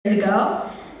ago,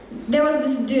 there was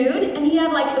this dude, and he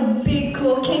had like a big,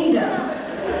 cool kingdom.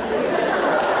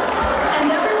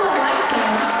 And everyone liked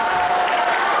him.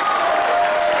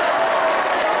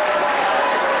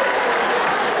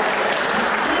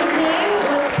 His name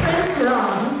was Prince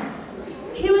Ram.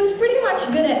 He was pretty much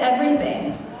good at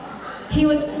everything. He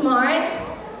was smart,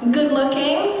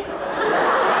 good-looking,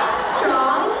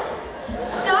 strong,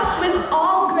 stuffed with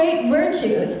all great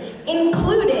virtues,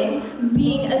 including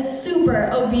being a super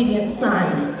obedient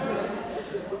son.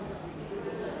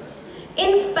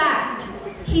 In fact,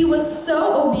 he was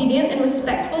so obedient and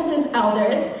respectful to his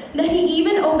elders that he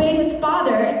even obeyed his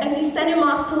father as he sent him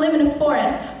off to live in a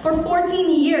forest for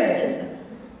 14 years.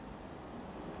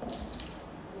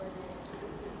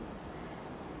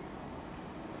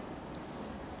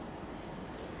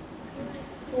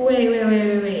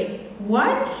 Wait.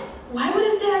 What? Why would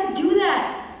his dad do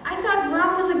that? I thought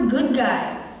Ram was a good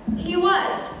guy. He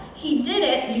was. He did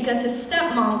it because his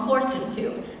stepmom forced him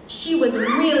to. She was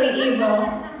really evil.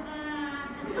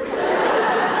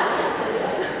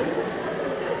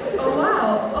 Oh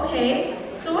wow, okay.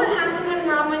 So what happened when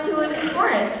Ram went to live in the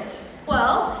forest?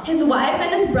 Well, his wife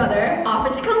and his brother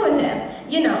offered to come with him,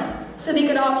 so they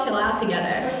could all chill out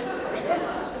together.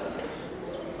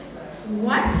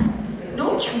 What?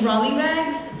 No trolley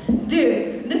bags?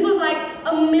 Dude, this was like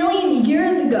 1,000,000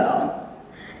 years ago.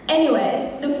 Anyways,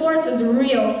 the forest was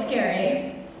real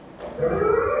scary.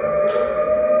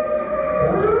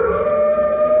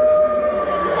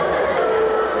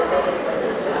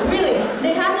 Really,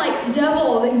 they had like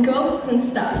devils and ghosts and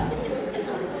stuff.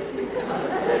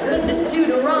 But this dude,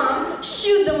 Ram,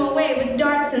 shooed them away with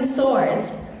darts and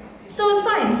swords. So it was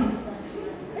fine.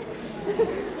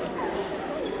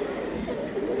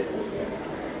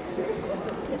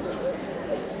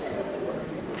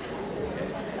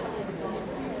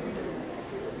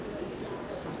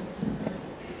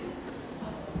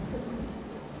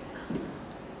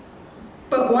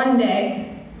 But one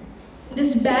day,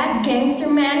 this bad gangster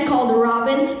man called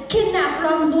Robin kidnapped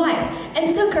Ram's wife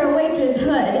and took her away to his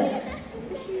hood.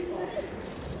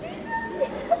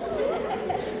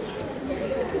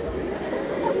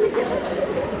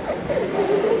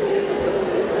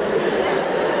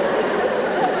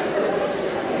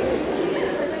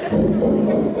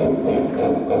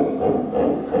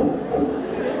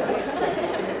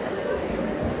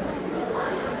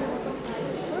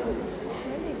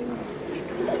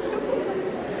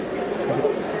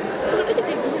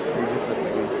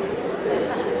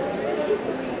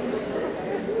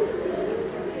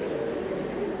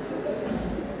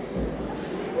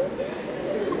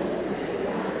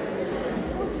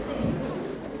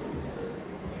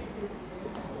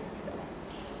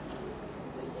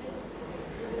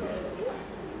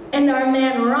 And our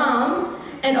man Ram,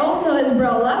 and also his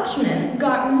bro Lakshman,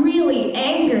 got really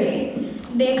angry.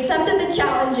 They accepted the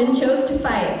challenge and chose to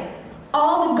fight.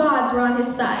 All the gods were on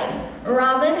his side.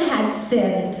 Ravan had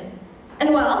sinned.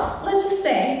 And well, let's just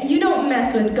say, you don't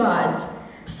mess with gods.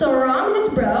 So Ram and his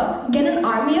bro get an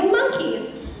army of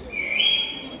monkeys.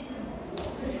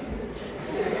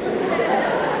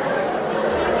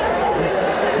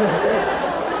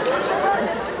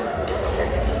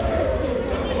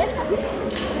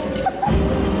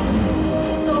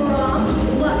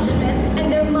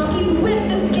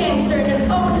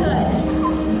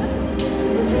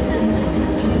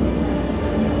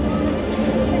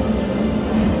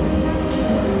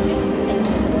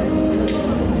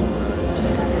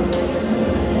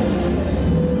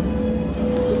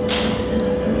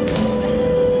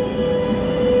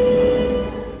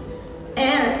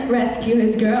 Rescue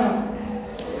his girl.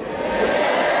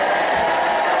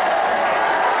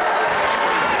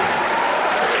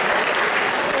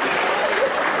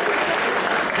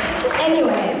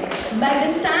 Anyways, by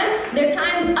this time, their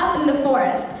time's up in the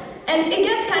forest. And it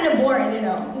gets kind of boring,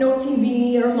 no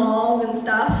TV or malls and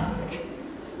stuff.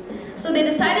 So they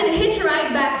decided to hitch a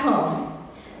ride back home.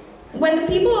 When the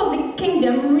people of the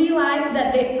kingdom realized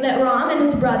that Ram and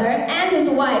his brother and his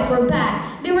wife were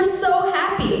back, they were so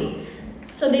happy.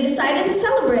 So they decided to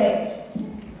celebrate.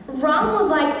 Ram was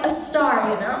like a star,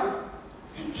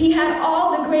 He had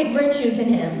all the great virtues in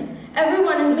him.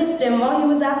 Everyone missed him while he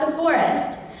was at the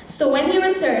forest. So when he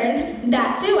returned,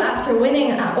 that too after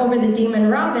winning over the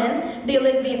demon Robin, they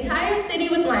lit the entire city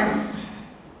with lamps.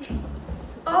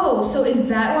 Oh, so is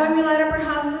that why we light up our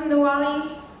houses in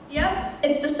Divali? Yep,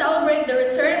 it's to celebrate the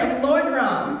return of Lord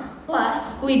Ram.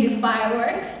 Plus, we do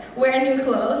fireworks, wear new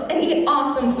clothes, and eat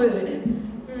awesome food.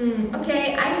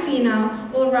 Okay, I see now.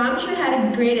 Well, Ram sure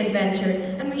had a great adventure,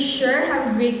 and we sure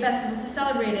have a great festival to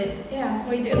celebrate it. Yeah,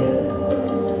 we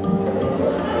do.